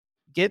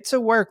Get to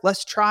work.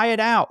 Let's try it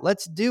out.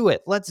 Let's do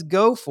it. Let's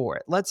go for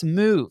it. Let's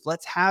move.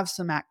 Let's have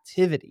some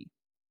activity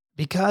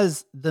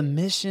because the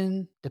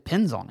mission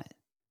depends on it.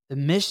 The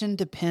mission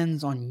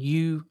depends on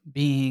you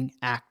being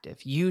active,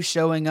 you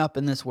showing up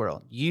in this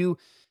world, you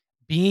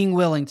being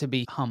willing to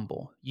be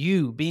humble,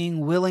 you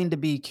being willing to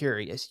be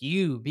curious,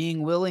 you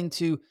being willing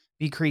to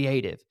be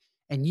creative,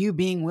 and you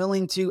being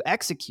willing to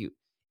execute.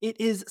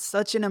 It is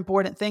such an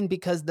important thing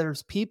because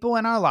there's people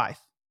in our life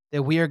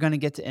that we are going to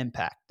get to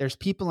impact. There's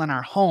people in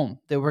our home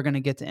that we're going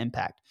to get to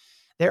impact.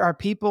 There are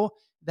people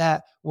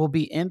that will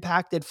be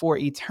impacted for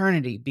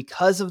eternity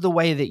because of the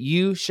way that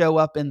you show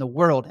up in the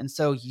world. And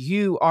so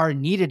you are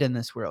needed in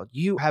this world.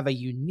 You have a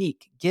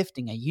unique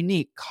gifting, a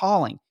unique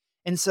calling.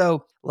 And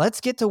so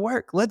let's get to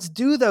work. Let's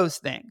do those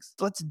things.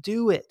 Let's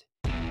do it.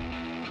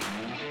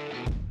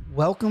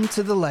 Welcome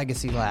to the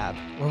Legacy Lab,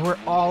 where we're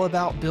all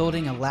about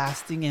building a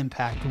lasting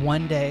impact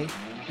one day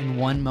and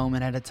one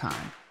moment at a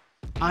time.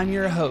 I'm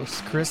your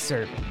host, Chris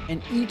Servin,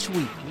 and each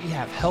week we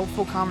have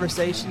helpful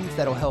conversations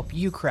that'll help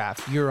you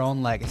craft your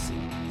own legacy.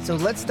 So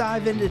let's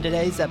dive into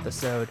today's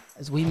episode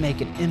as we make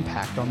an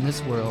impact on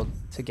this world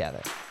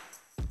together.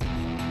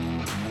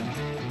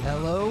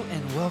 Hello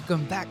and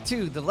welcome back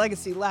to the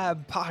Legacy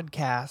Lab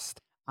podcast.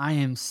 I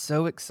am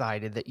so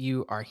excited that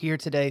you are here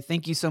today.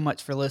 Thank you so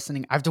much for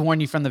listening. I have to warn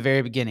you from the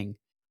very beginning,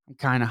 I'm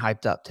kind of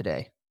hyped up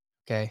today.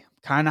 Okay,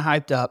 I'm kind of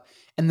hyped up.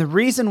 And the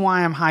reason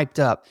why I'm hyped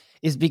up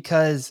is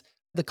because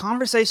the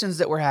conversations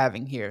that we're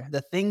having here,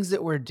 the things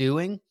that we're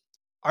doing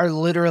are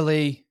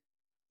literally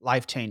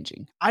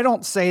life-changing. I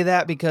don't say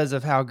that because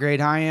of how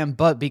great I am,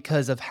 but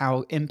because of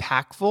how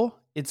impactful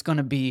it's going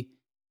to be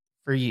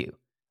for you.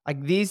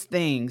 Like these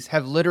things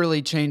have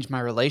literally changed my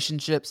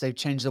relationships. They've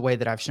changed the way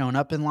that I've shown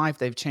up in life.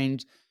 They've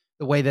changed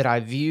the way that I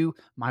view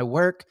my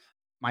work,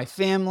 my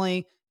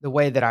family, the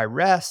way that I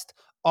rest,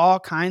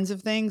 all kinds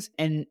of things.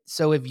 And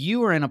so if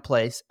you are in a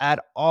place at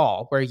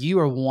all where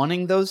you are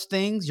wanting those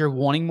things, you're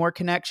wanting more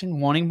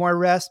connection, wanting more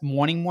rest,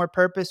 wanting more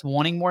purpose,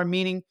 wanting more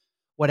meaning,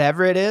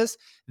 whatever it is,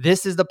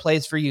 this is the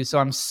place for you. So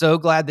I'm so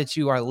glad that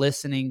you are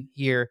listening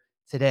here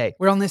today.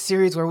 We're on this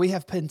series where we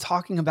have been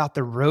talking about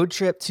the road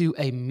trip to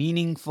a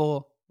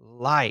meaningful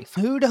life.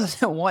 Who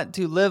doesn't want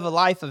to live a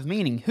life of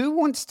meaning? Who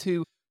wants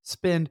to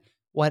spend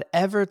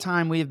whatever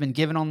time we have been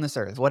given on this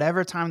earth,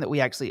 whatever time that we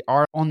actually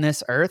are on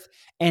this earth,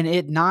 and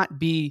it not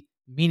be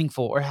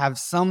meaningful or have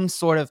some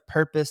sort of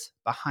purpose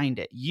behind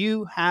it?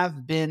 You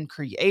have been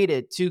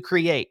created to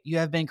create. You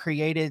have been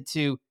created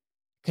to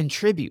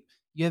contribute.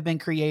 You have been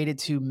created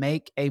to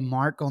make a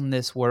mark on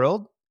this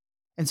world.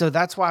 And so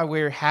that's why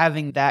we're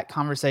having that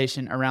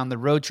conversation around the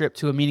road trip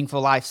to a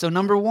meaningful life. So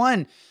number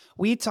one,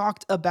 we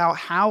talked about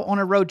how on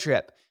a road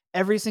trip,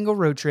 every single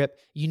road trip,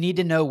 you need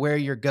to know where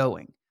you're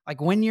going. Like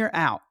when you're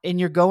out and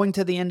you're going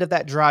to the end of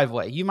that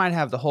driveway, you might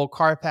have the whole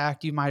car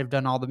packed. You might have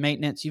done all the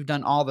maintenance. You've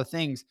done all the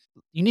things.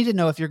 You need to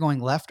know if you're going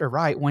left or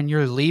right when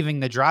you're leaving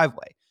the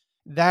driveway.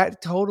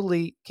 That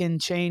totally can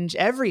change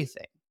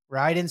everything,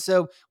 right? And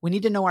so we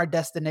need to know our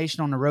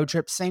destination on a road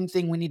trip. Same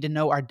thing, we need to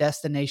know our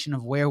destination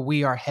of where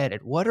we are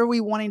headed. What are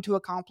we wanting to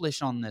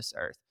accomplish on this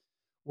earth?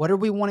 What are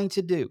we wanting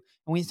to do?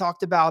 And we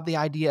talked about the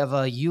idea of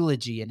a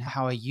eulogy and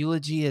how a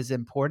eulogy is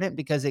important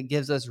because it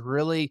gives us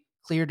really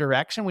clear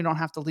direction. We don't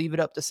have to leave it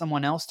up to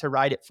someone else to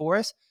write it for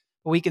us,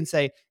 but we can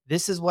say,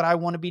 this is what I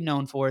want to be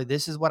known for.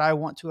 This is what I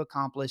want to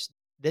accomplish.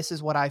 This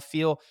is what I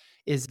feel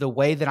is the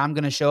way that I'm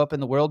going to show up in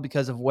the world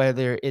because of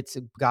whether it's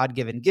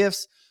God-given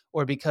gifts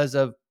or because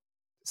of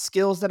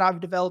skills that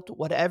I've developed,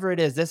 whatever it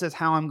is, this is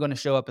how I'm going to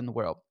show up in the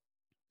world.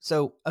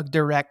 So a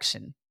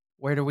direction,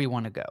 where do we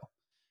want to go?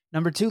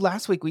 Number two,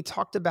 last week, we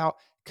talked about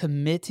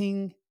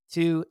committing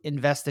to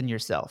invest in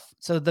yourself.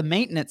 So the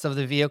maintenance of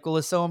the vehicle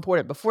is so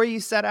important. Before you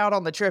set out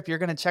on the trip, you're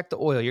going to check the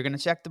oil, you're going to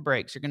check the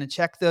brakes, you're going to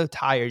check the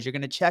tires, you're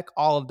going to check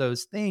all of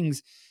those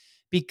things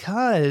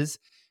because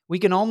we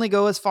can only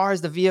go as far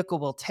as the vehicle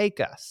will take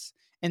us.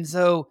 And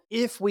so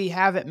if we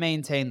haven't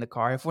maintained the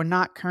car, if we're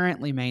not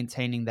currently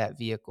maintaining that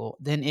vehicle,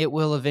 then it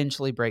will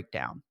eventually break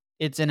down.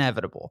 It's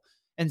inevitable.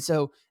 And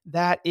so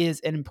that is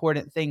an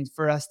important thing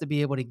for us to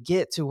be able to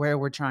get to where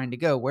we're trying to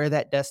go, where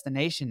that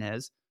destination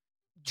is,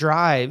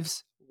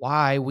 drives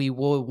why we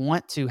will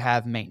want to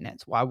have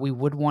maintenance, why we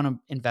would want to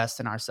invest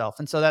in ourselves.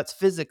 And so that's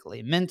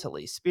physically,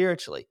 mentally,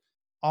 spiritually,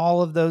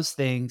 all of those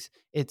things.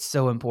 It's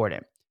so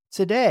important.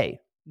 Today,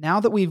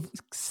 now that we've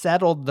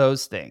settled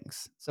those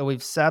things, so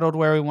we've settled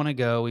where we want to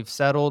go, we've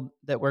settled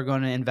that we're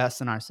going to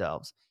invest in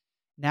ourselves,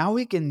 now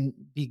we can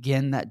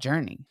begin that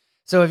journey.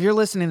 So if you're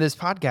listening to this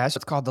podcast,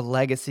 it's called the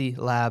Legacy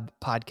Lab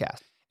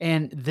Podcast.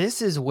 And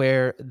this is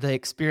where the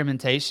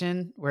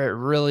experimentation, where it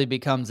really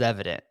becomes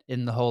evident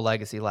in the whole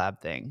Legacy Lab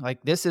thing.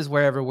 Like this is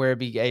wherever we're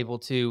be able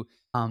to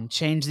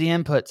change the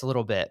inputs a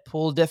little bit,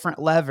 pull different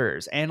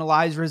levers,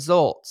 analyze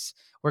results.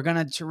 We're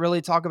going to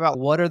really talk about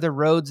what are the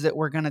roads that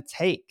we're going to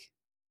take.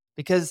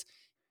 Because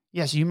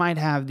yes, you might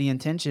have the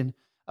intention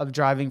of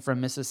driving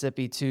from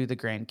Mississippi to the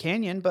Grand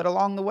Canyon, but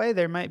along the way,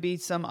 there might be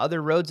some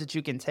other roads that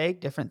you can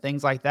take, different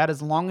things like that.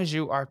 As long as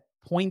you are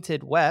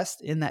pointed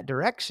west in that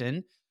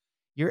direction,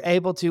 you're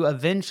able to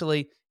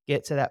eventually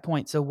get to that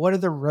point. So, what are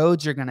the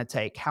roads you're going to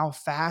take? How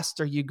fast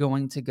are you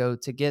going to go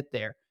to get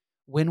there?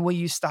 When will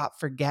you stop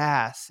for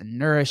gas and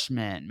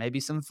nourishment, maybe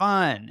some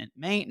fun and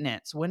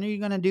maintenance? When are you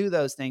going to do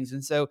those things?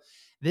 And so,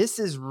 this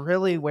is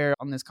really where,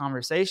 on this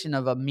conversation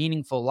of a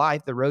meaningful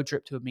life, the road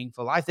trip to a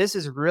meaningful life, this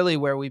is really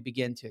where we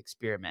begin to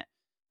experiment.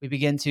 We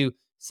begin to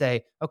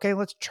say, okay,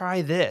 let's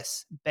try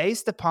this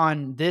based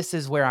upon this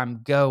is where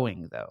I'm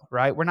going, though,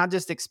 right? We're not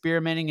just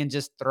experimenting and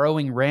just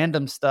throwing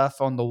random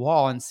stuff on the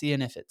wall and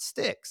seeing if it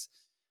sticks,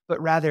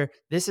 but rather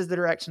this is the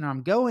direction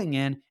I'm going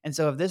in. And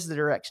so if this is the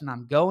direction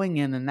I'm going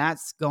in, then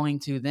that's going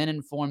to then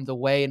inform the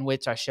way in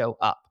which I show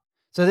up.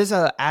 So this is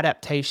an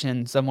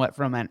adaptation somewhat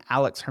from an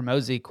Alex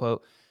Hermosi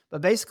quote,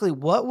 but basically,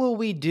 what will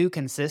we do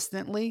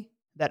consistently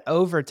that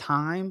over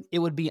time it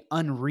would be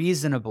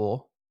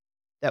unreasonable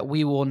that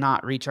we will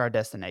not reach our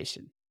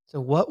destination? So,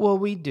 what will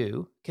we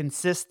do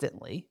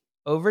consistently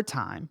over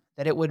time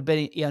that it would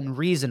be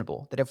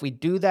unreasonable? That if we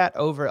do that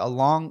over a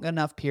long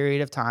enough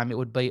period of time, it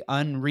would be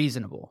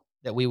unreasonable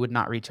that we would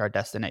not reach our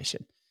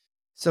destination.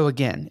 So,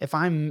 again, if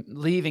I'm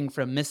leaving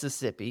from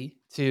Mississippi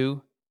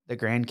to the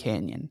Grand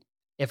Canyon,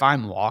 if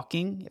I'm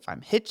walking, if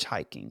I'm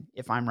hitchhiking,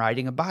 if I'm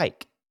riding a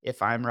bike,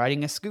 if I'm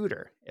riding a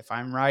scooter, if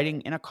I'm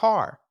riding in a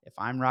car, if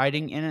I'm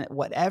riding in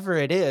whatever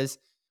it is,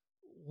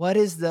 what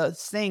is the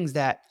things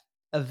that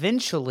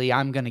eventually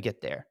I'm going to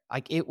get there?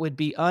 Like, it would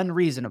be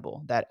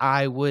unreasonable that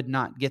I would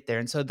not get there.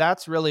 And so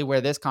that's really where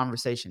this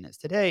conversation is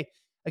today.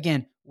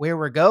 Again, where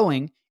we're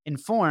going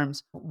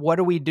informs what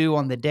do we do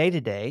on the day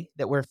to day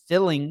that we're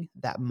filling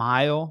that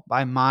mile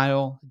by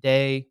mile,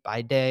 day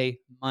by day,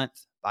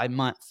 month by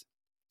month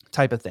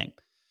type of thing.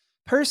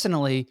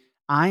 Personally,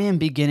 I am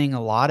beginning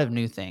a lot of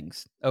new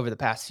things over the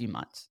past few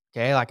months.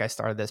 Okay. Like, I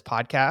started this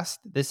podcast.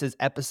 This is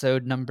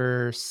episode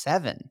number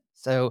 7.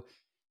 So,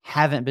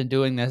 haven't been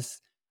doing this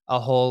a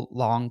whole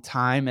long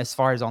time. As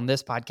far as on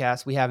this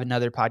podcast, we have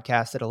another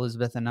podcast that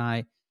Elizabeth and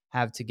I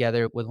have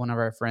together with one of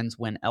our friends,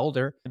 Win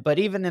Elder. But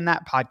even in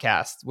that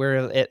podcast,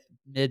 we're at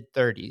mid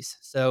 30s.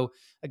 So,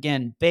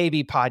 again,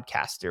 baby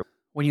podcaster.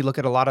 When you look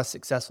at a lot of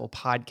successful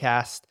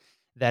podcasts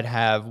that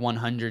have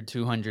 100,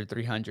 200,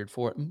 300,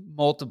 400,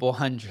 multiple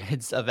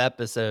hundreds of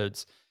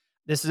episodes,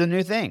 this is a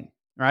new thing,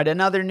 right?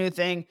 Another new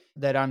thing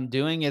that I'm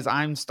doing is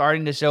I'm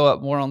starting to show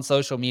up more on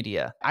social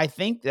media. I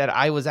think that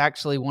I was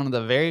actually one of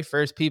the very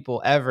first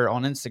people ever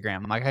on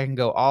Instagram. Like, I can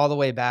go all the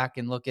way back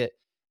and look at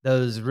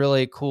those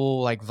really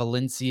cool, like,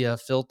 Valencia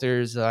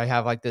filters. I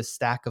have like this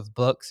stack of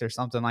books or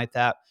something like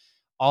that,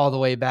 all the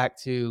way back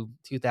to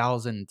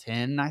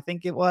 2010, I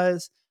think it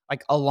was,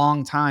 like, a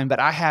long time,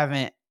 but I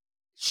haven't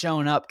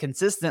shown up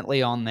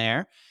consistently on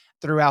there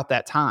throughout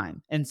that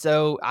time. And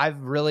so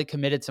I've really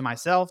committed to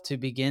myself to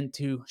begin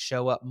to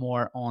show up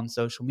more on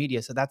social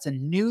media. So that's a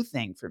new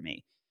thing for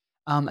me.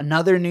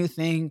 Another new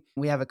thing,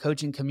 we have a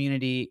coaching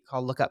community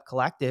called Look Up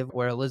Collective,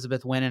 where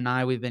Elizabeth Wynn and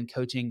I, we've been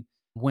coaching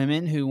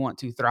women who want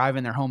to thrive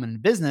in their home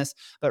and business.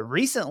 But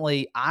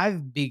recently,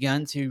 I've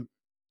begun to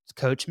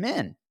coach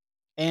men.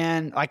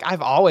 And, like,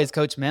 I've always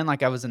coached men,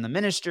 like, I was in the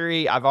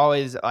ministry. I've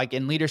always, like,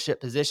 in leadership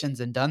positions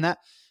and done that.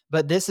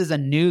 But this is a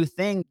new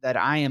thing that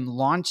I am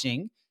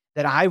launching,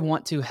 that I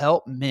want to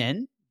help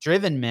men,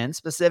 driven men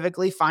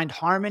specifically, find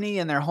harmony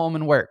in their home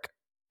and work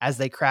as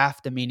they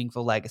craft a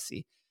meaningful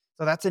legacy.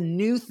 So that's a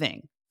new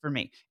thing for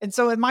me. And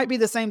so it might be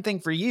the same thing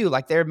for you.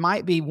 Like, there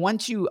might be,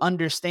 once you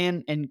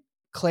understand and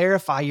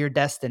clarify your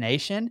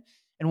destination,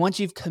 and once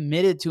you've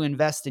committed to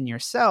invest in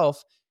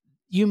yourself,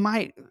 you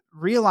might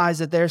realize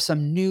that there's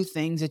some new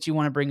things that you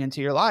want to bring into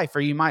your life,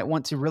 or you might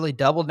want to really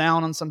double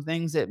down on some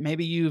things that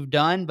maybe you've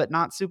done, but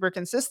not super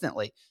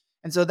consistently.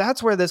 And so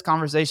that's where this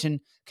conversation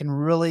can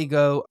really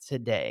go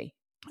today.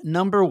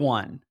 Number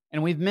one,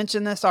 and we've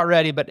mentioned this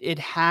already, but it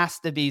has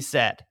to be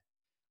said.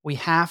 We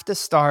have to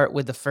start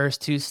with the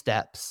first 2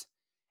 steps,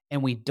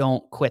 and we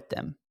don't quit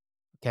them.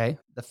 Okay.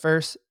 The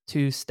first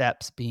 2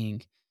 steps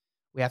being,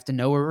 we have to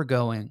know where we're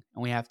going,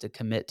 and we have to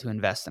commit to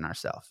invest in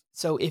ourselves.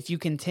 So if you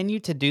continue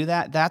to do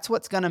that, that's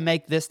what's going to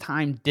make this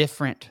time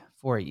different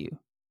for you.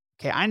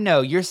 Okay. I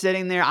know you're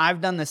sitting there.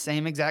 I've done the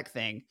same exact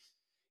thing.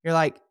 You're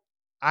like,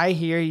 I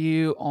hear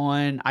you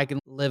on, I can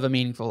live a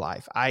meaningful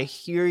life. I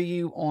hear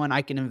you on,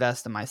 I can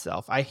invest in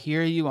myself. I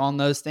hear you on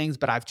those things,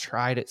 but I've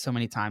tried it so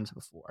many times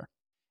before.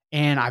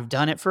 And I've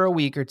done it for a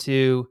week or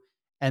two,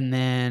 and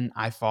then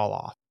I fall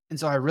off. And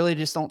so I really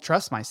just don't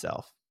trust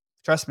myself.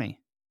 Trust me,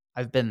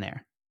 I've been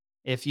there.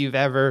 If you've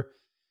ever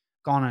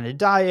gone on a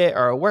diet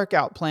or a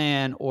workout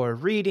plan or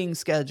reading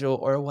schedule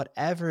or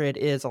whatever it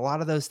is, a lot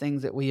of those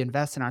things that we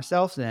invest in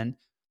ourselves in,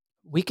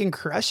 we can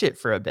crush it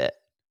for a bit.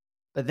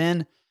 But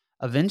then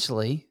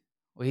eventually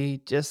we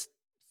just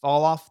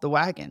fall off the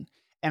wagon.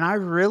 And I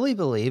really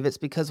believe it's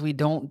because we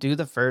don't do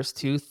the first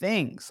 2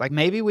 things. Like,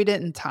 maybe we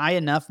didn't tie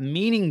enough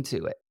meaning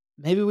to it.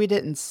 Maybe we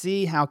didn't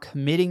see how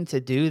committing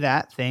to do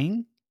that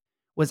thing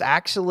was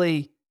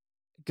actually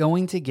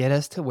going to get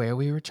us to where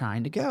we were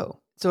trying to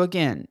go. So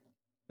again,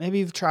 maybe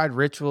you've tried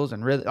rituals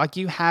and like,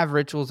 you have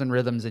rituals and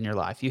rhythms in your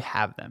life. You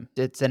have them.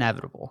 It's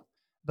inevitable.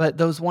 But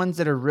those ones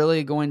that are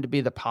really going to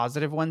be the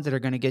positive ones that are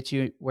going to get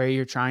you where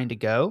you're trying to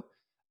go,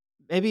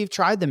 Maybe you've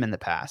tried them in the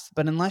past,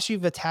 but unless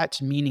you've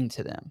attached meaning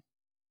to them,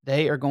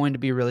 they are going to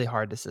be really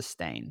hard to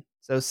sustain.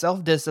 So,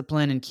 self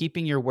discipline and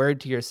keeping your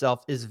word to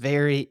yourself is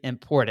very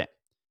important.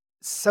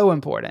 So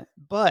important,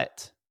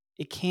 but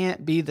it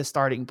can't be the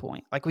starting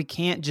point. Like, we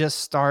can't just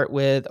start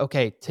with,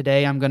 okay,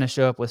 today I'm going to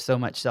show up with so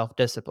much self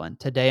discipline.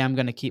 Today I'm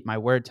going to keep my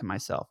word to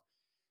myself.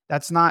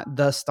 That's not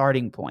the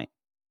starting point.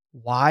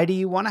 Why do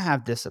you want to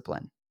have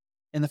discipline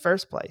in the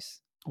first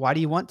place? Why do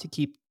you want to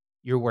keep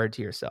your word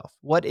to yourself?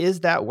 What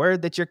is that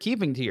word that you're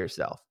keeping to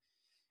yourself?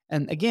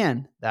 And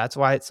again, that's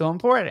why it's so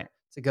important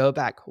to go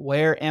back.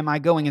 Where am I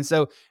going? And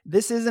so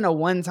this isn't a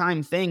one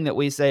time thing that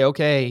we say,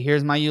 okay,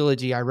 here's my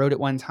eulogy. I wrote it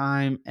one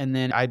time and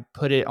then I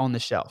put it on the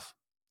shelf.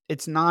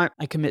 It's not,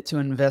 I commit to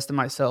invest in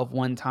myself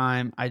one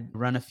time. I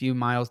run a few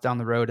miles down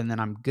the road and then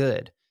I'm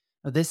good.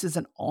 No, this is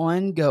an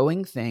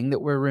ongoing thing that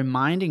we're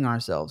reminding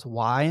ourselves.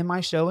 Why am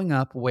I showing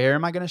up? Where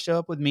am I going to show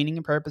up with meaning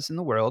and purpose in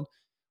the world?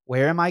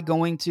 Where am I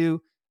going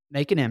to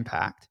make an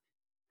impact?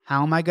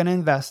 How am I going to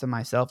invest in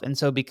myself? And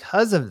so,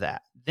 because of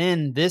that,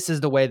 then this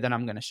is the way that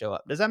I'm going to show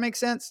up. Does that make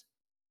sense?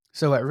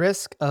 So, at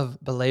risk of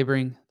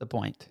belaboring the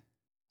point,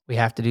 we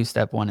have to do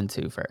step 1 and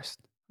 2 first.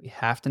 We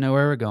have to know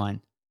where we're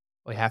going.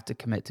 We have to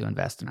commit to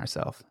invest in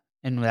ourselves.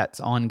 And that's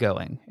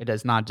ongoing. It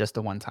is not just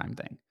a one time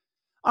thing.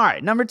 All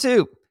right, number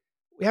 2,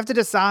 we have to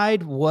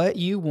decide what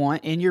you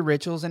want in your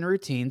rituals and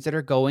routines that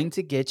are going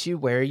to get you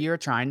where you're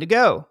trying to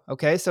go.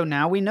 Okay, so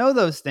now we know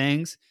those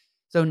things.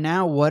 So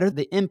now what are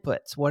the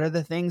inputs? What are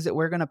the things that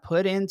we're going to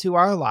put into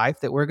our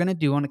life that we're going to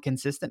do on a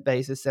consistent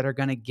basis that are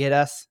going to get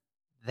us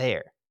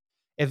there?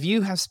 If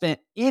you have spent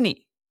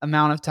any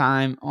amount of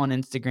time on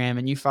Instagram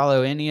and you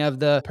follow any of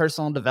the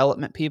personal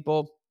development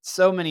people,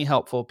 so many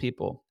helpful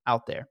people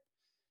out there,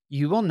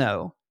 you will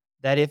know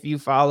that if you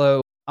follow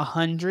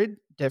 100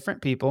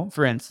 different people,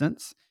 for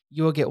instance,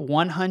 you will get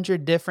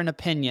 100 different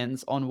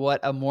opinions on what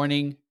a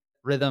morning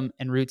rhythm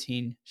and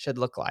routine should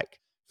look like.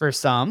 For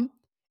some,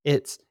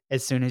 it's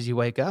as soon as you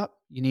wake up,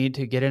 you need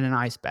to get in an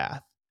ice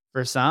bath.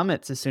 For some,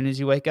 it's as soon as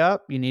you wake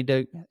up, you need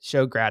to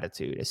show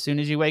gratitude. As soon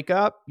as you wake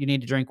up, you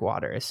need to drink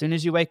water. As soon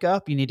as you wake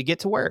up, you need to get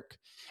to work.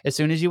 As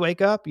soon as you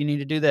wake up, you need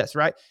to do this,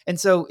 right? And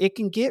so it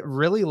can get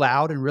really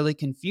loud and really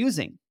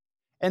confusing.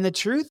 And the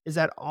truth is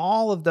that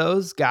all of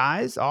those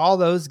guys, all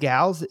those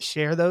gals that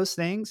share those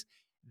things,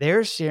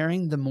 they're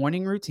sharing the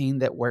morning routine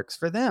that works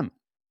for them.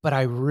 But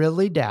I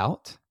really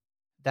doubt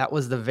that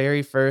was the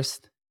very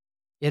first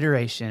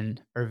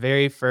iteration or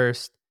very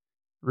first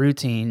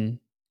routine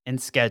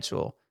and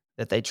schedule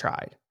that they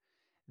tried.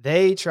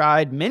 They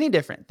tried many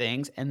different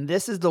things, and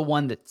this is the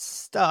one that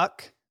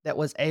stuck, that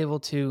was able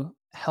to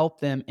help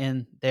them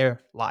in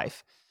their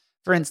life.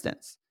 For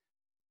instance,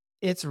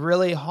 it's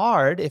really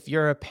hard if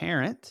you're a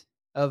parent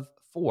of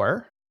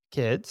 4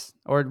 kids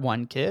or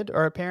 1 kid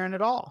or a parent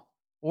at all,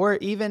 or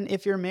even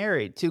if you're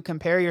married, to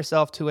compare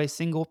yourself to a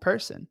single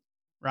person,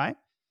 right?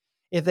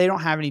 If they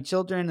don't have any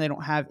children, they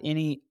don't have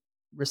any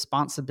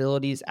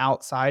responsibilities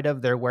outside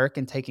of their work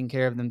and taking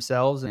care of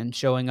themselves and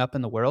showing up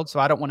in the world. So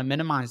I don't want to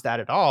minimize that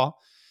at all,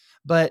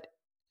 but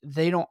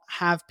they don't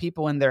have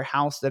people in their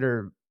house that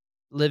are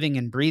living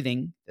and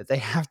breathing that they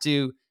have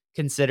to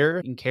consider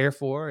and care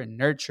for and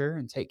nurture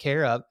and take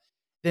care of,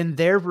 then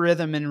their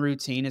rhythm and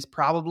routine is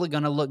probably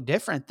going to look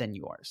different than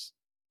yours.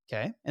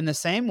 Okay. In the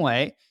same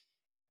way,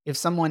 if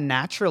someone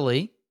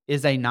naturally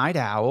is a night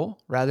owl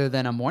rather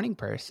than a morning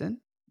person,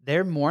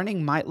 their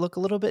morning might look a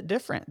little bit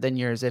different than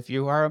yours if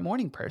you are a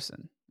morning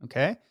person.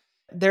 Okay.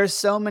 There's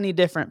so many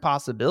different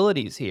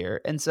possibilities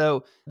here. And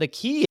so the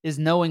key is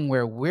knowing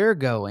where we're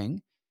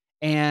going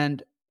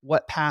and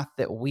what path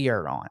that we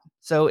are on.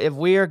 So if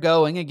we are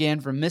going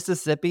again from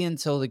Mississippi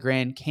until the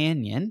Grand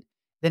Canyon,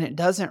 then it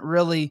doesn't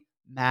really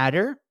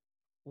matter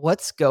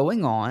what's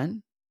going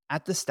on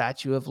at the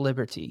Statue of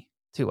Liberty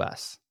to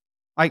us.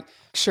 Like,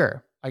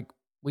 sure, like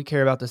we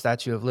care about the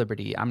Statue of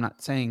Liberty. I'm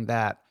not saying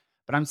that,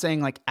 but I'm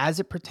saying, like, as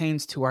it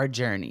pertains to our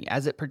journey,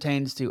 as it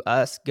pertains to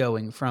us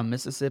going from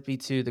Mississippi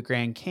to the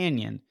Grand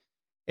Canyon,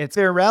 it's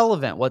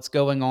irrelevant what's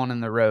going on in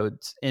the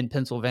roads in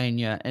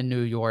Pennsylvania and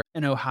New York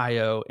and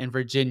Ohio and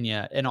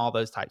Virginia and all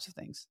those types of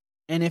things.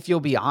 And if you'll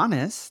be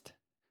honest,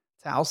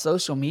 it's how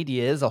social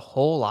media is a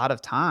whole lot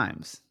of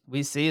times.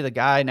 We see the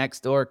guy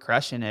next door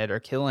crushing it or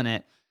killing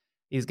it.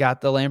 He's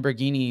got the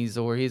Lamborghinis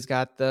or he's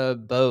got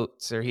the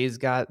boats or he's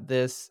got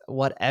this,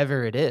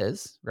 whatever it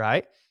is,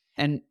 right?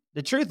 And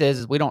the truth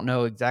is we don't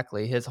know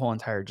exactly his whole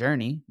entire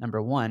journey,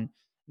 number one.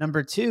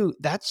 Number two,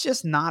 that's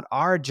just not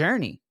our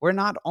journey. We're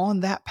not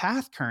on that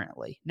path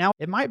currently. Now,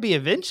 it might be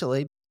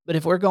eventually, but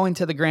if we're going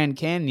to the Grand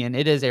Canyon,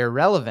 it is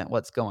irrelevant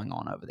what's going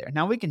on over there.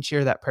 Now, we can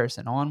cheer that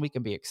person on. We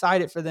can be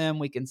excited for them.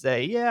 We can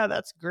say, yeah,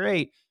 that's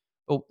great.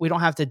 But we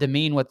don't have to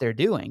demean what they're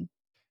doing.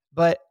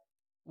 But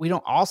we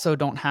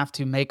don't have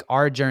to make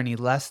our journey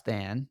less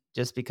than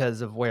just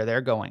because of where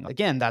they're going.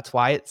 Again, that's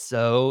why it's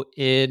so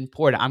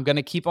important. I'm going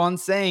to keep on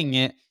saying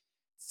it.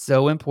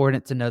 So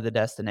important to know the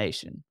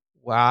destination,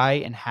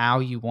 why and how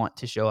you want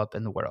to show up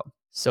in the world.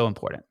 So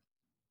important.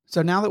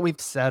 So now that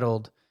we've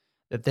settled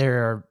that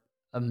there are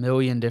a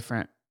million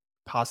different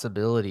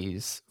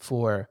possibilities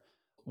for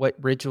what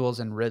rituals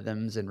and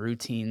rhythms and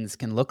routines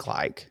can look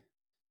like.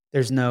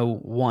 There's no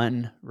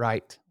one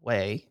right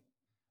way.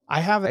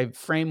 I have a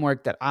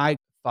framework that I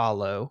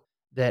follow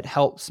that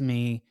helps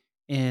me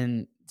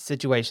in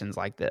situations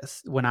like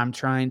this when I'm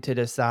trying to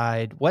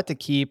decide what to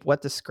keep,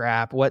 what to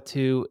scrap, what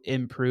to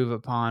improve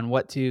upon,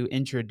 what to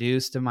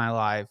introduce to my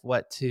life,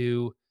 what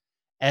to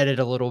edit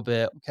a little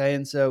bit. Okay.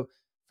 And so,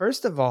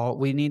 first of all,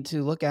 we need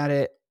to look at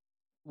it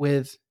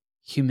with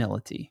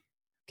humility.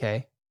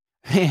 Okay.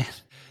 Man,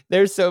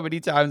 there's so many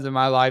times in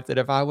my life that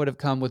if I would have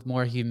come with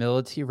more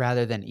humility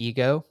rather than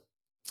ego,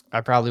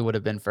 I probably would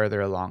have been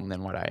further along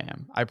than what I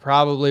am. I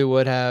probably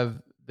would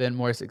have been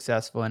more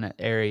successful in an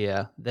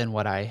area than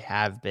what I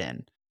have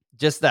been.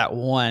 Just that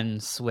one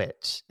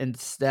switch.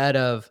 Instead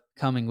of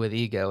coming with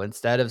ego,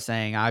 instead of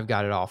saying, I've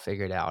got it all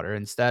figured out, or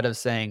instead of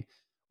saying,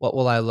 what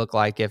will I look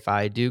like if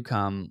I do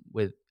come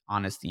with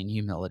honesty and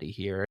humility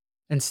here?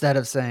 Instead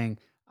of saying,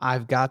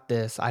 I've got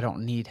this, I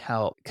don't need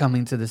help,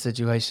 coming to the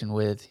situation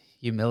with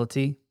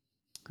humility,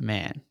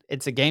 man,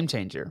 it's a game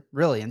changer,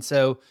 really. And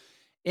so,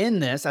 in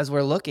this, as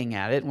we're looking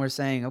at it and we're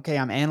saying, okay,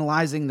 I'm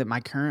analyzing my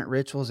current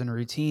rituals and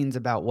routines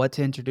about what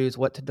to introduce,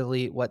 what to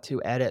delete, what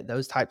to edit,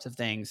 those types of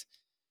things,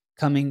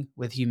 coming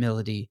with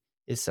humility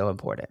is so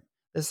important.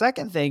 The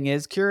second thing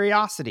is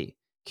curiosity.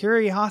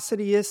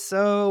 Curiosity is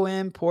so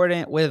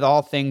important with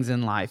all things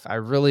in life. I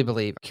really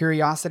believe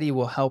curiosity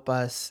will help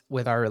us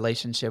with our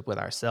relationship with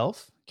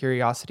ourselves.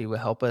 Curiosity will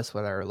help us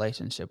with our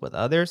relationship with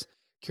others.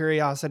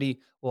 Curiosity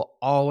will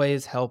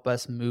always help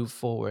us move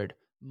forward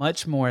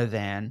much more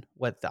than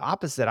what the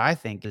opposite I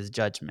think is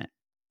judgment.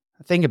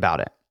 Think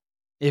about it.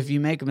 If you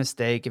make a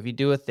mistake, if you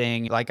do a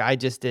thing like I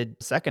just did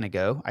a second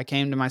ago, I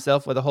came to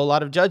myself with a whole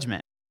lot of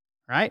judgment,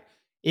 right?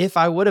 If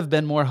I would have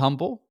been more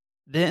humble,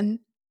 then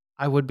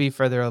I would be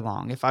further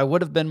along. If I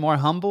would have been more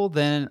humble,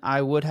 then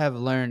I would have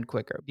learned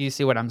quicker. Do you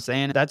see what I'm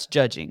saying? That's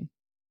judging,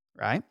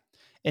 right?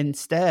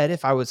 Instead,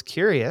 if I was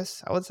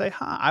curious, I would say,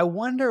 I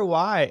wonder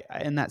why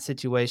in that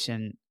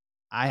situation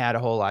I had a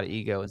whole lot of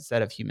ego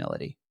instead of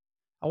humility.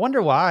 I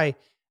wonder why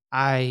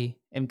I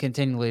am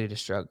continually to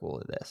struggle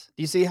with this.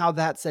 Do you see how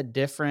that's a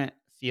different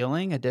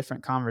feeling, a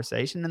different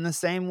conversation? In the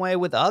same way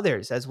with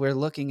others, as we're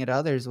looking at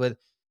others with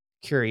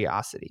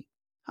curiosity.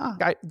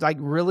 Like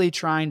really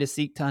trying to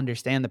seek to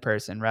understand the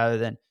person rather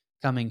than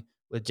coming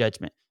with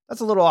judgment.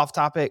 That's a little off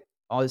topic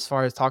as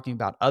far as talking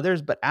about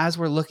others, but as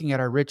we're looking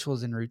at our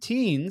rituals and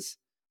routines,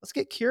 let's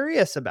get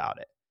curious about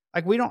it.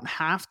 Like we don't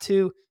have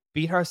to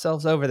beat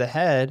ourselves over the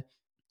head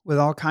with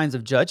all kinds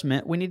of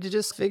judgment. We need to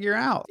just figure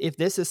out if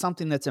this is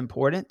something that's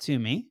important to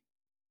me.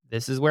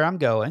 This is where I'm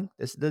going.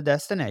 This is the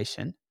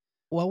destination.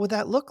 What would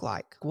that look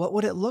like? What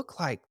would it look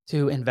like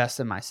to invest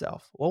in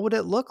myself? What would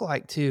it look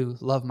like to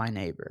love my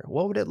neighbor?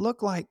 What would it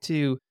look like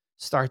to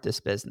start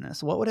this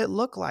business? What would it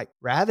look like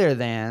rather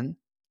than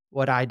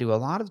what I do a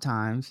lot of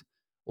times?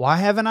 Why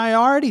haven't I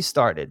already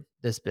started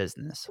this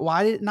business?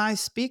 Why didn't I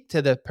speak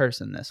to the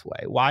person this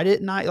way? Why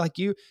didn't I like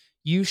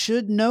you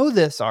should know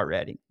this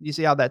already. You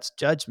see how that's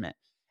judgment.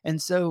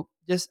 And so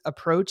just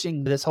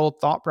approaching this whole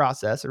thought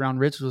process around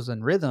rituals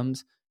and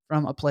rhythms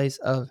from a place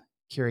of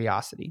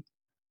curiosity.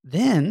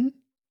 Then,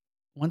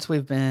 once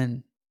we've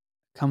been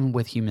come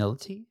with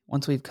humility,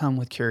 once we've come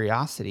with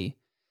curiosity,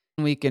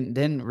 we can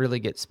then really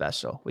get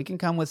special. We can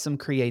come with some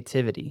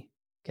creativity.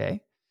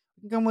 Okay.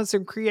 We can come with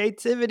some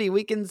creativity.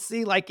 We can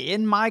see, like,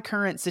 in my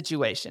current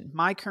situation,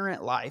 my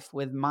current life,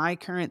 with my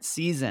current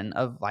season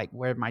of like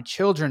where my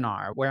children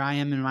are, where I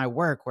am in my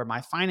work, where my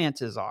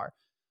finances are,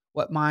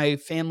 what my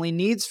family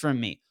needs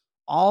from me.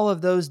 All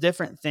of those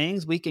different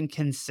things, we can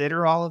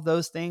consider all of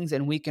those things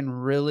and we can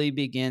really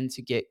begin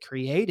to get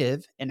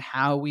creative in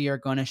how we are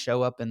going to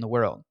show up in the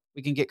world.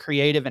 We can get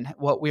creative in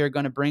what we are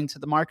going to bring to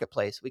the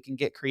marketplace. We can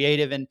get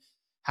creative in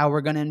how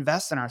we're going to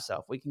invest in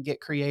ourselves. We can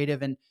get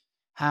creative in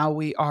how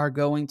we are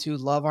going to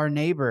love our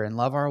neighbor and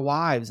love our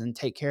wives and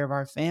take care of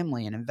our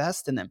family and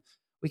invest in them.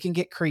 We can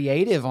get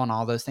creative on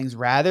all those things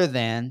rather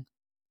than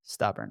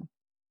stubborn.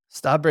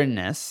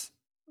 Stubbornness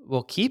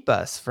will keep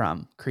us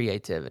from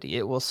creativity.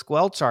 It will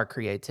squelch our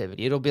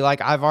creativity. It'll be like,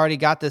 I've already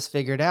got this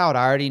figured out.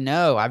 I already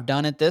know. I've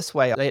done it this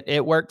way.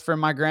 It worked for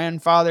my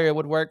grandfather. It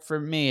would work for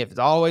me. If it's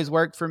always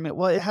worked for me,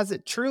 well, has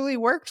it truly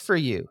worked for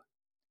you?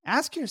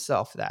 Ask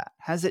yourself that.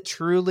 Has it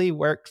truly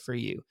worked for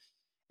you?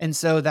 And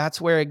so that's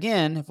where,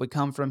 again, if we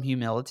come from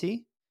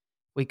humility,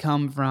 we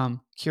come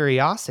from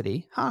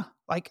curiosity.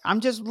 Like I'm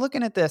just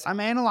looking at this. I'm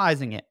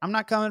analyzing it. I'm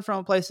not coming from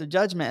a place of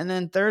judgment. And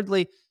then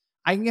thirdly,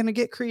 I'm going to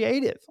get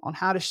creative on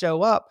how to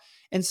show up.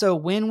 And so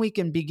when we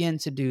can begin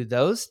to do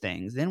those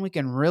things, then we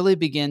can really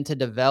begin to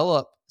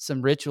develop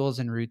some rituals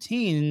and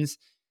routines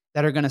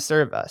that are going to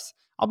serve us.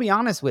 I'll be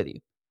honest with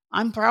you.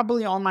 I'm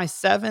probably on my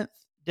seventh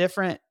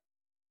different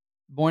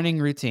morning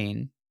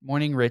routine,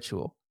 morning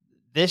ritual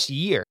this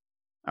year.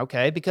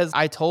 Okay. Because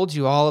I told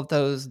you all of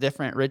those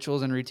different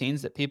rituals and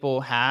routines that people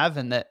have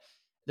and that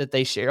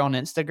they share on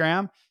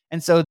Instagram.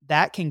 And so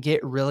that can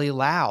get really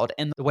loud.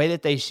 And the way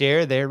that they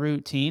share their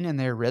routine and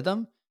their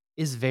rhythm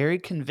is very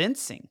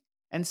convincing.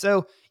 And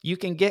so you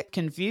can get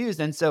confused.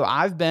 And so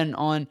I've been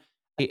on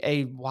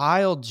a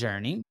wild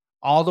journey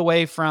all the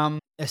way from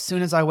as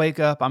soon as I wake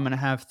up, I'm going to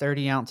have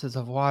 30 ounces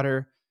of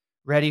water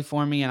ready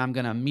for me and I'm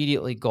going to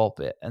immediately gulp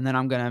it. And then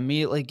I'm going to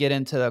immediately get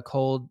into a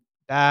cold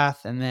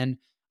bath and then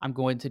I'm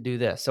going to do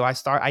this. So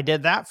I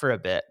did that for a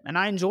bit and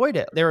I enjoyed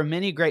it. There were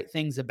many great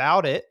things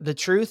about it. The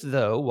truth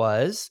though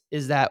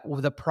is that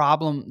the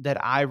problem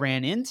that I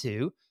ran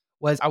into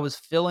was I was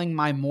filling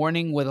my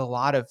morning with a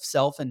lot of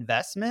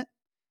self-investment,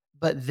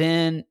 but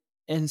then,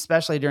 and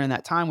especially during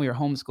that time, we were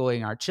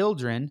homeschooling our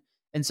children.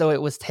 And so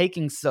it was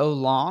taking so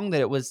long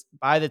that it was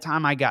by the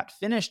time I got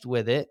finished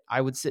with it, I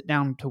would sit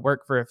down to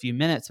work for a few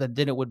minutes, but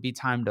then it would be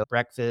time to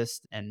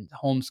breakfast and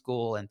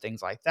homeschool and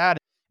things like that.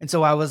 And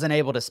so I wasn't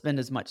able to spend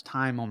as much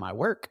time on my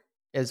work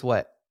as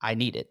what I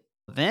needed.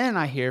 Then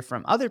I hear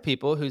from other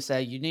people who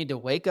say you need to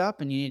wake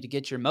up and you need to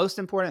get your most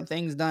important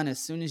things done as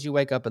soon as you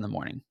wake up in the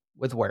morning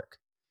with work.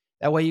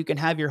 That way you can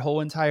have your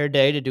whole entire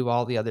day to do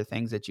all the other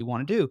things that you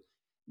want to do.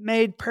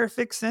 Made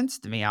perfect sense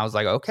to me. I was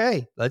like,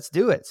 okay, let's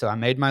do it. So I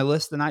made my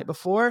list the night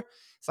before.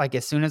 It's like,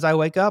 as soon as I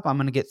wake up, I'm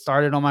going to get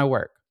started on my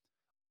work.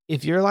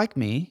 If you're like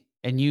me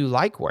and you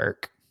like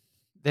work,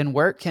 then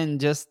work can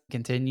just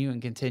continue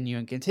and continue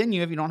and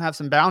continue if you don't have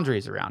some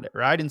boundaries around it,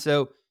 right? And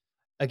so,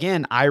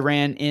 again, I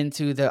ran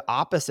into the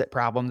opposite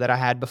problem that I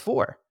had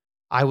before.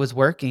 I was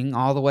working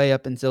all the way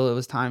up until it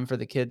was time for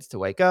the kids to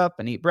wake up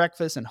and eat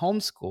breakfast and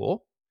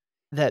homeschool.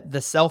 That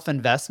the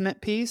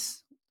self-investment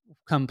piece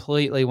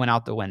completely went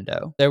out the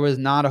window. There was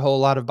not a whole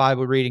lot of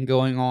Bible reading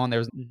going on. There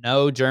was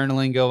no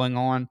journaling going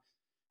on.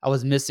 I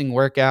was missing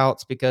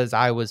workouts because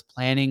I was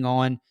planning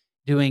on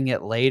doing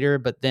it later,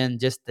 but then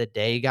just the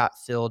day got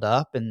filled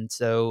up. And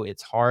so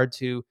it's hard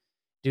to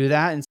do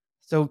that. And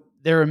so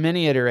there are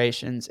many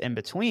iterations in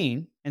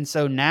between. And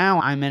so now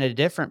I'm in a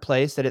different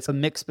place that it's a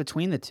mix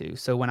between the two.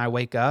 So when I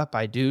wake up,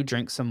 I do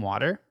drink some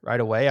water right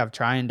away. I'm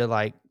trying to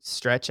like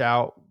stretch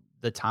out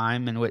the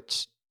time in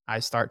which I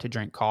start to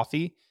drink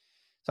coffee.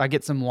 So I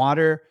get some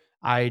water.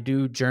 I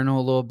do journal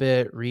a little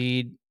bit,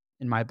 read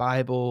in my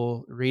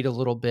Bible, read a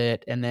little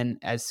bit. And then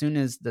as soon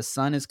as the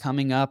sun is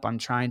coming up, I'm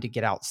trying to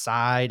get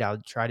outside. I'll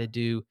try to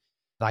do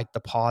like the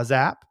pause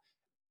app.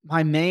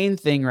 My main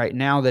thing right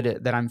now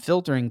that I'm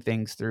filtering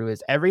things through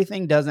is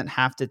everything doesn't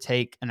have to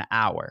take an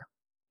hour.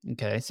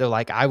 Okay. So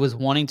like I was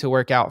wanting to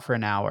work out for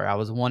an hour. I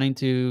was wanting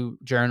to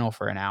journal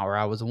for an hour.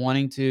 I was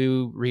wanting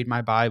to read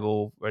my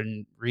Bible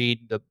and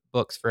read the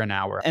books for an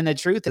hour. And the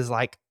truth is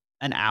like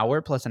an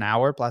hour plus an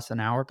hour plus an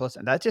hour plus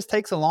that just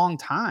takes a long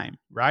time.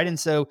 Right. And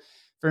so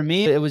for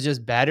me, it was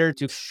just better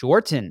to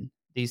shorten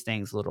these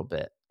things a little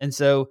bit. And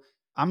so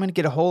I'm going to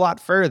get a whole lot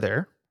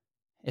further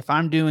if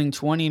I'm doing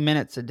 20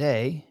 minutes a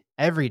day,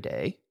 every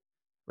day,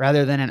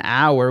 rather than an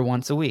hour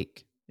once a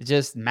week. It's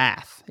just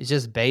math. It's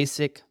just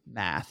basic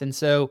math. And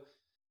so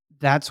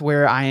that's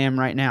where I am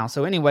right now.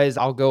 So, anyways,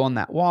 I'll go on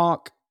that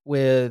walk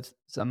with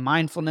some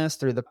mindfulness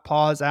through the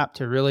pause app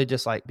to really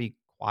just like be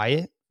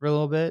quiet for a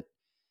little bit.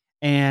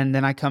 And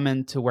then I come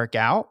in to work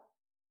out.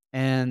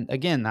 And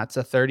again, that's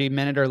a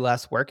 30-minute or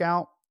less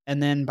workout.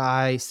 And then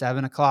by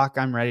 7 o'clock,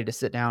 I'm ready to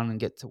sit down and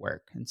get to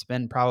work and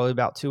spend probably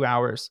about 2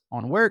 hours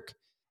on work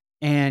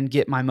and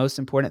get my most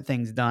important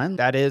things done.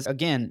 That is,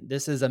 again,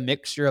 this is a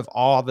mixture of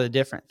all the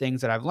different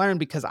things that I've learned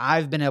because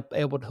I've been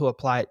able to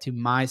apply it to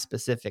my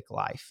specific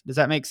life. Does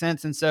that make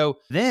sense? And so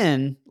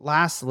then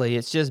lastly,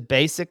 it's just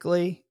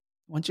basically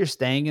once you're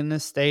staying in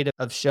this state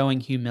of showing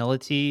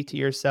humility to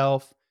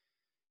yourself,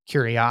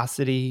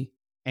 curiosity,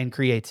 and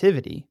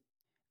creativity,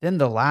 then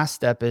the last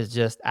step is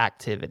just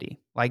activity.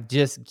 Like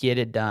just get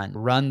it done.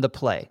 Run the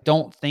play.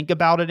 Don't think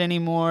about it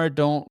anymore.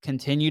 Don't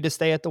continue to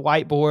stay at the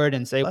whiteboard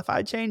and say, well, if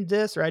I change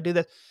this or I do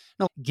this.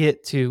 No,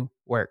 get to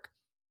work.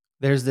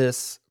 There's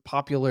this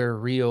popular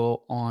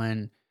reel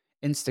on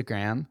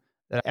Instagram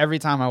that every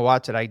time I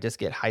watch it, I just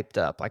get hyped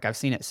up. Like I've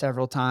seen it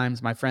several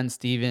times. My friend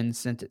Steven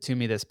sent it to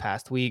me this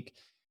past week.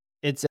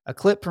 It's a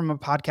clip from a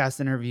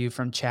podcast interview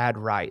from Chad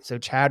Wright. So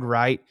Chad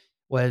Wright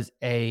was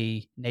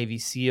a Navy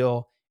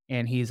SEAL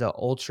and he's an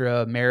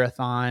ultra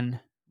marathon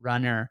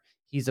runner.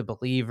 He's a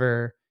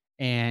believer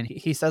and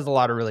he says a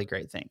lot of really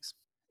great things.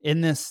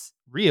 In this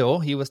reel,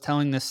 he was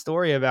telling this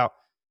story about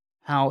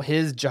how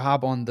his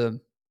job on the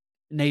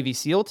Navy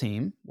SEAL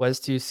team was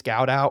to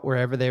scout out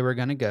wherever they were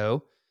going to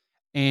go.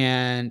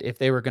 And if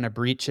they were going to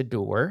breach a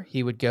door,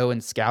 he would go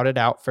and scout it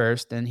out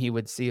first. And he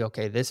would see,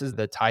 okay, this is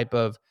the type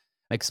of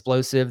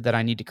explosive that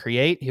I need to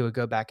create. He would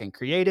go back and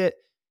create it.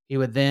 He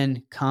would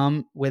then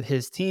come with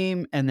his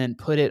team and then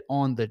put it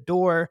on the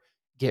door,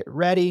 get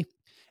ready.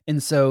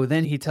 And so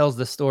then he tells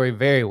the story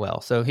very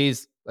well. So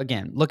he's,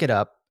 again, look it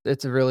up.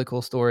 It's a really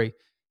cool story.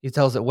 He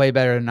tells it way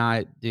better than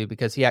I do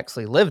because he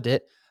actually lived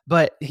it.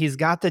 But he's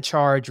got the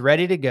charge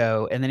ready to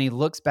go. And then he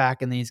looks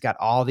back and then he's got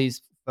all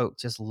these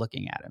folks just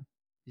looking at him.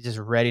 He's just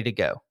ready to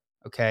go.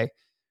 Okay.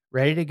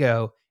 Ready to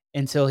go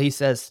until he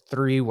says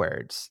 3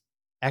 words: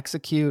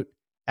 execute,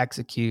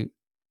 execute,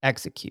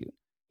 execute.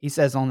 He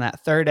says on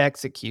that third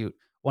execute,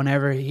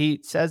 whenever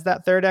he says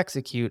that third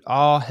execute,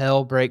 all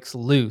hell breaks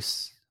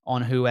loose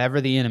on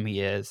whoever the enemy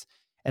is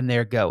and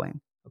they're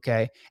going.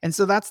 Okay. And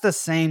so that's the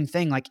same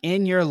thing. Like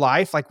in your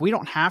life, like we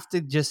don't have to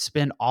just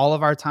spend all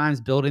of our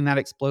times building that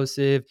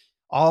explosive,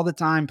 all the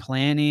time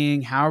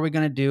planning. How are we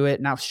going to do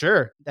it? Now,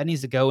 sure, that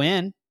needs to go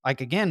in.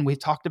 Like again, we've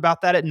talked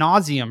about that at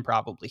nauseum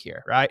probably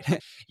here, right?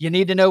 You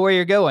need to know where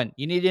you're going.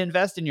 You need to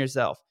invest in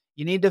yourself.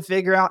 You need to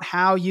figure out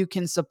how you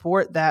can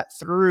support that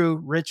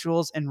through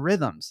rituals and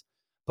rhythms.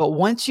 But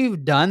once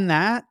you've done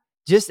that,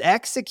 just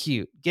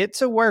execute, get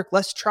to work.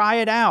 Let's try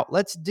it out.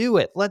 Let's do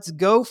it. Let's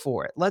go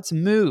for it. Let's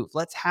move.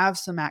 Let's have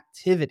some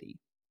activity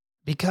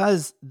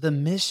because the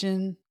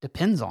mission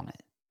depends on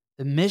it.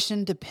 The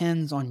mission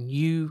depends on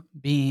you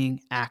being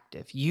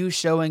active, you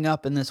showing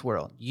up in this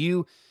world,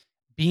 you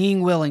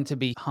being willing to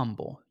be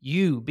humble,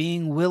 you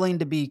being willing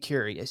to be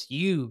curious,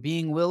 you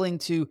being willing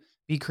to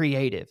be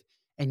creative,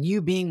 and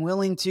you being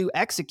willing to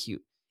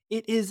execute.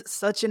 It is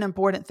such an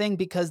important thing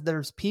because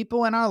there's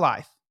people in our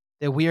life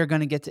that we are going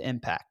to get to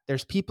impact.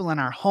 There's people in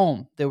our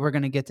home that we're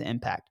going to get to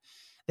impact.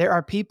 There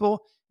are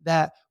people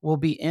that will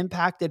be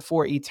impacted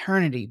for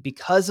eternity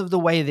because of the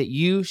way that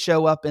you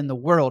show up in the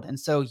world. And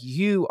so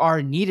you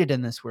are needed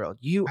in this world.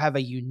 You have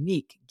a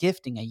unique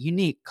gifting, a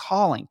unique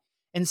calling.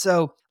 And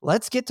so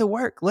let's get to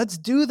work. Let's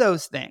do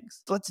those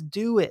things. Let's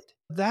do it.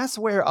 That's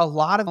where a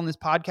lot of on this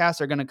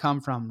podcast are going to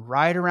come from,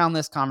 right around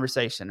this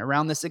conversation,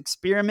 around this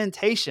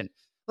experimentation.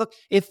 Look,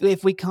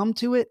 if we come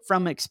to it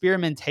from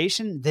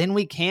experimentation, then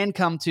we can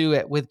come to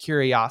it with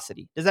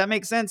curiosity. Does that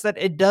make sense? That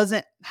it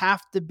doesn't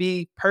have to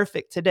be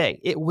perfect today.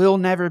 It will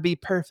never be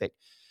perfect.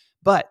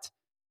 But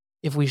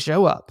if we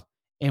show up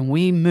and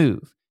we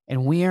move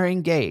and we are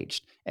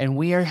engaged and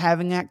we are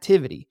having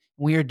activity,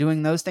 we are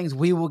doing those things,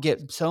 we will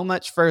get so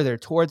much further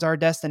towards our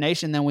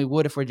destination than we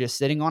would if we're just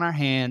sitting on our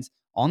hands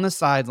on the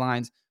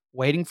sidelines,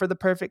 waiting for the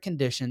perfect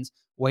conditions,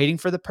 waiting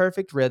for the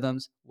perfect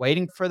rhythms,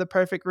 waiting for the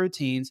perfect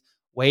routines,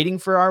 waiting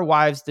for our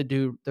wives to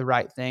do the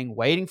right thing,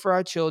 waiting for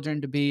our children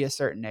to be a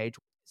certain age.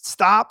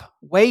 Stop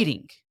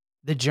waiting.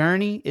 The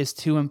journey is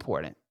too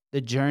important.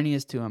 The journey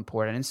is too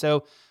important. And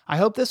so I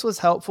hope this was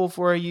helpful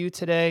for you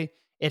today.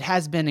 It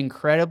has been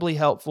incredibly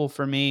helpful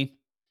for me.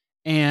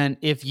 And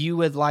if you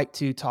would like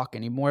to talk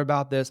any more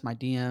about this, my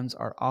DMs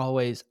are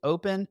always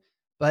open.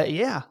 But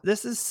yeah,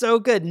 this is so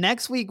good.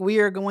 Next week, we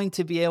are going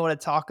to be able to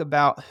talk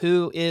about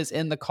who is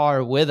in the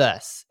car with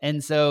us.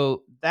 And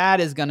so that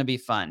is going to be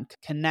fun.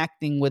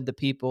 Connecting with the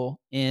people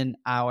in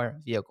our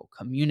vehicle,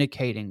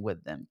 communicating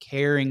with them,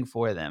 caring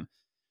for them.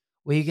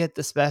 We get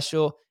the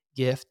special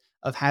gift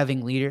of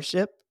having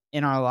leadership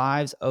in our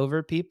lives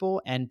over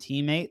people and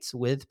teammates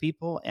with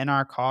people in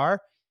our car,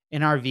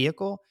 in our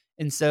vehicle.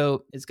 And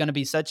so it's going to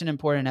be such an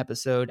important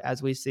episode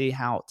as we see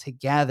how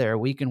together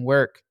we can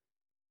work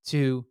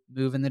to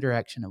move in the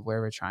direction of where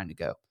we're trying to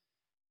go.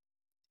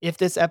 If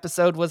this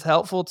episode was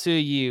helpful to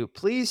you,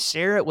 please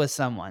share it with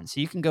someone. So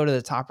you can go to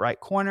the top right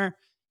corner.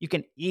 You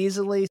can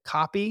easily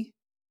copy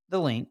the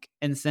link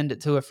and send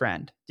it to a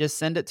friend. Just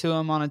send it to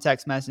them on a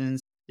text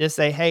message. Just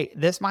say, hey,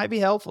 this might be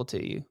helpful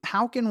to you.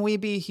 How can we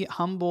be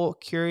humble,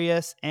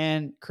 curious,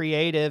 and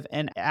creative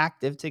and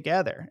active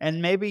together?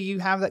 And maybe you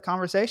have that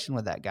conversation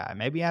with that guy.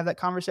 Maybe you have that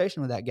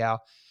conversation with that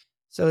gal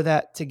so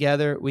that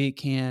together we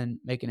can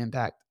make an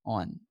impact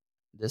on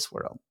this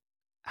world.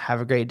 Have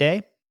a great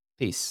day.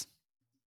 Peace.